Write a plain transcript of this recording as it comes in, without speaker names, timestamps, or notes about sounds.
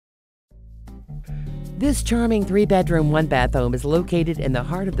This charming 3-bedroom, 1-bath home is located in the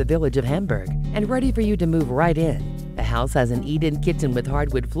heart of the Village of Hamburg and ready for you to move right in. The house has an eat-in kitchen with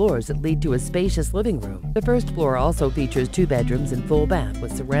hardwood floors that lead to a spacious living room. The first floor also features 2 bedrooms and full bath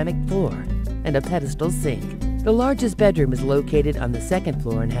with ceramic floor and a pedestal sink. The largest bedroom is located on the 2nd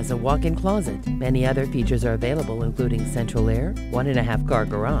floor and has a walk-in closet. Many other features are available, including central air, 1.5-car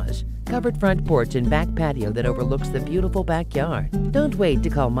garage, covered front porch, and back patio that overlooks the beautiful backyard. Don't wait to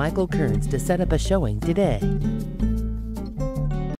call Michael Kearns to set up a showing today.